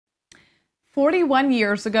41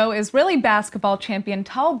 years ago, Israeli basketball champion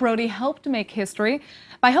Tal Brody helped make history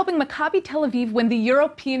by helping Maccabi Tel Aviv win the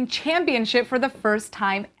European Championship for the first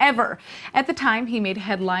time ever. At the time, he made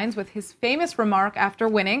headlines with his famous remark after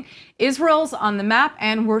winning, "Israel's on the map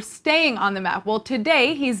and we're staying on the map." Well,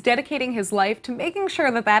 today, he's dedicating his life to making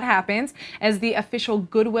sure that that happens as the official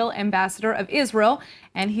Goodwill Ambassador of Israel.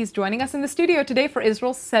 And he's joining us in the studio today for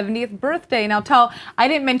Israel's 70th birthday. Now, Tal, I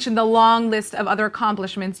didn't mention the long list of other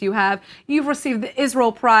accomplishments you have. You've received the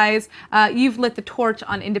Israel Prize. You've lit the torch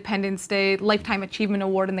on Independence Day, Lifetime Achievement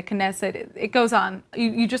Award in the Knesset. It goes on.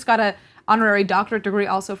 You just got an honorary doctorate degree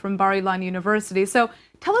also from Bar Ilan University. So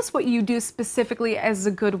tell us what you do specifically as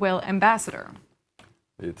a Goodwill Ambassador.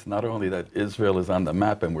 It's not only that Israel is on the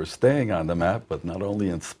map and we're staying on the map, but not only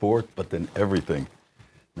in sport, but in everything.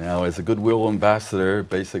 Now, as a Goodwill Ambassador,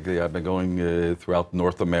 basically I've been going throughout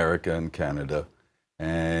North America and Canada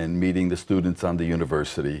and meeting the students on the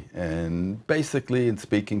university and basically in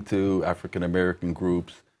speaking to African American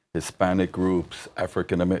groups, Hispanic groups,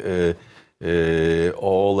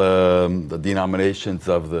 all the denominations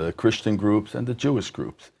of the Christian groups and the Jewish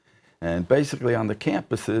groups. And basically on the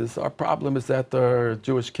campuses, our problem is that our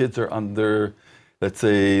Jewish kids are under, let's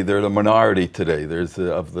say, they're the minority today. There's,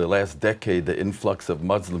 of the last decade, the influx of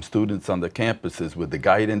Muslim students on the campuses with the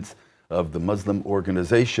guidance of the Muslim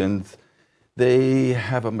organizations. They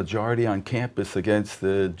have a majority on campus against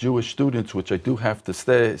the Jewish students, which I do have to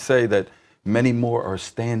say that many more are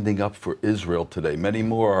standing up for Israel today. Many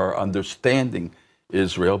more are understanding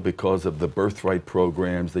Israel because of the birthright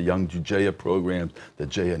programs, the Young Judea programs, the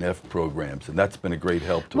JNF programs, and that's been a great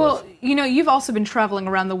help to us. Well, you know, you've also been traveling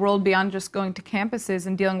around the world beyond just going to campuses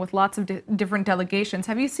and dealing with lots of different delegations.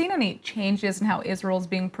 Have you seen any changes in how Israel is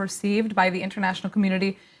being perceived by the international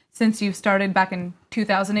community since you started back in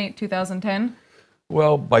 2008, 2010?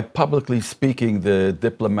 Well, by publicly speaking, the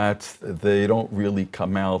diplomats, they don't really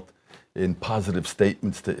come out in positive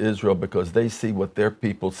statements to Israel because they see what their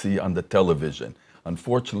people see on the television.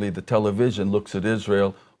 Unfortunately, the television looks at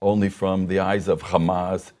Israel only from the eyes of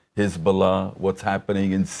Hamas, Hezbollah, what's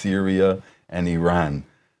happening in Syria and Iran.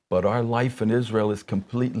 But our life in Israel is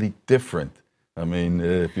completely different. I mean,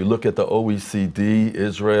 if you look at the OECD,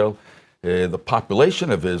 Israel, the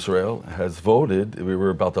population of Israel has voted, we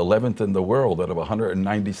were about 11th in the world out of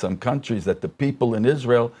 190 some countries, that the people in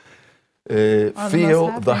Israel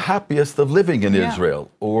feel the happiest of living in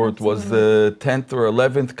Israel. Or it was the 10th or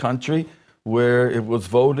 11th country where it was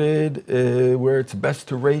voted where it's best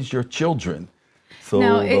to raise your children. So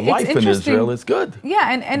now, the life in Israel is good.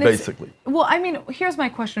 Yeah, and basically. Well, I mean, here's my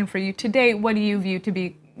question for you. Today, what do you view to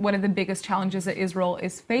be one of the biggest challenges that Israel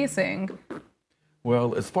is facing?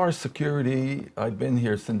 Well, as far as security, I've been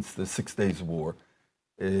here since the 6 Days War.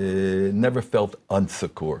 Never felt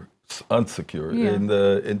unsecure in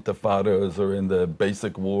the intifadas or in the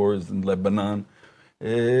basic wars in Lebanon.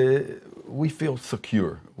 We feel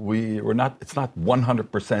secure. It's not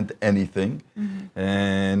 100% anything,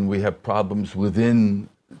 and we have problems within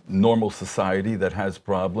normal society that has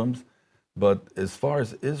problems. But as far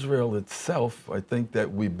as Israel itself, I think that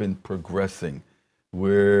we've been progressing.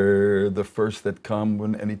 We're the first that come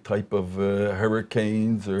when any type of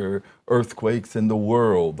hurricanes or earthquakes in the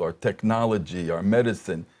world, our technology, our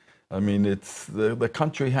medicine. I mean, the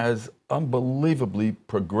country has unbelievably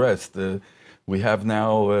progressed. We have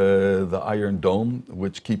now the Iron Dome,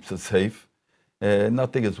 which keeps us safe.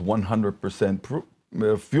 Nothing is 100%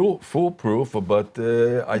 foolproof, but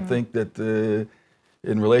I think that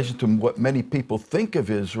in relation to what many people think of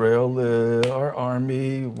Israel, our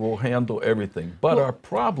army will handle everything. But our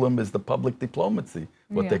problem is the public diplomacy,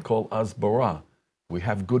 what they call asbara. We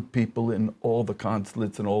have good people in all the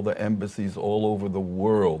consulates and all the embassies all over the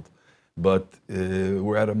world, but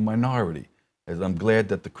we're at a minority. As I'm glad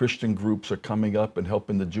that the Christian groups are coming up and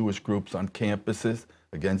helping the Jewish groups on campuses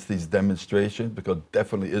against these demonstrations, because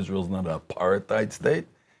definitely Israel's not an apartheid state,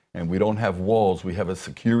 and we don't have walls. We have a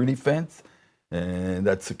security fence, and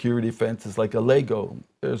that security fence is like a Lego.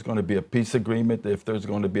 There's going to be a peace agreement. If there's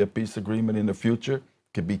going to be a peace agreement in the future,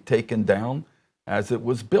 it could be taken down as it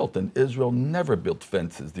was built. And Israel never built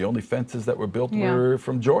fences. The only fences that were built were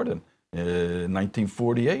from Jordan in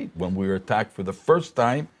 1948, when we were attacked for the first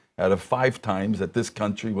time out of 5 times that this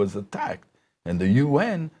country was attacked. And the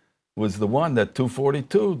UN was the one, that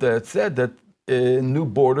 242, that said that new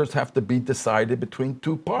borders have to be decided between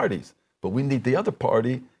 2 parties. But we need the other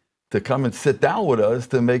party to come and sit down with us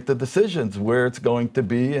to make the decisions where it's going to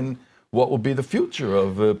be and what will be the future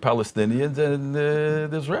of Palestinians and the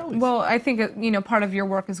Israelis. Well, I think, you know, part of your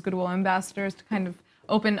work as Goodwill Ambassador is to kind of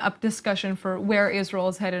open up discussion for where Israel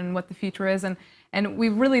is headed and what the future is. And And we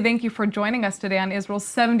really thank you for joining us today on Israel's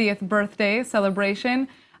 70th birthday celebration.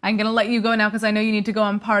 I'm going to let you go now because I know you need to go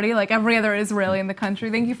and party like every other Israeli in the country.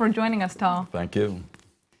 Thank you for joining us, Tal. Thank you.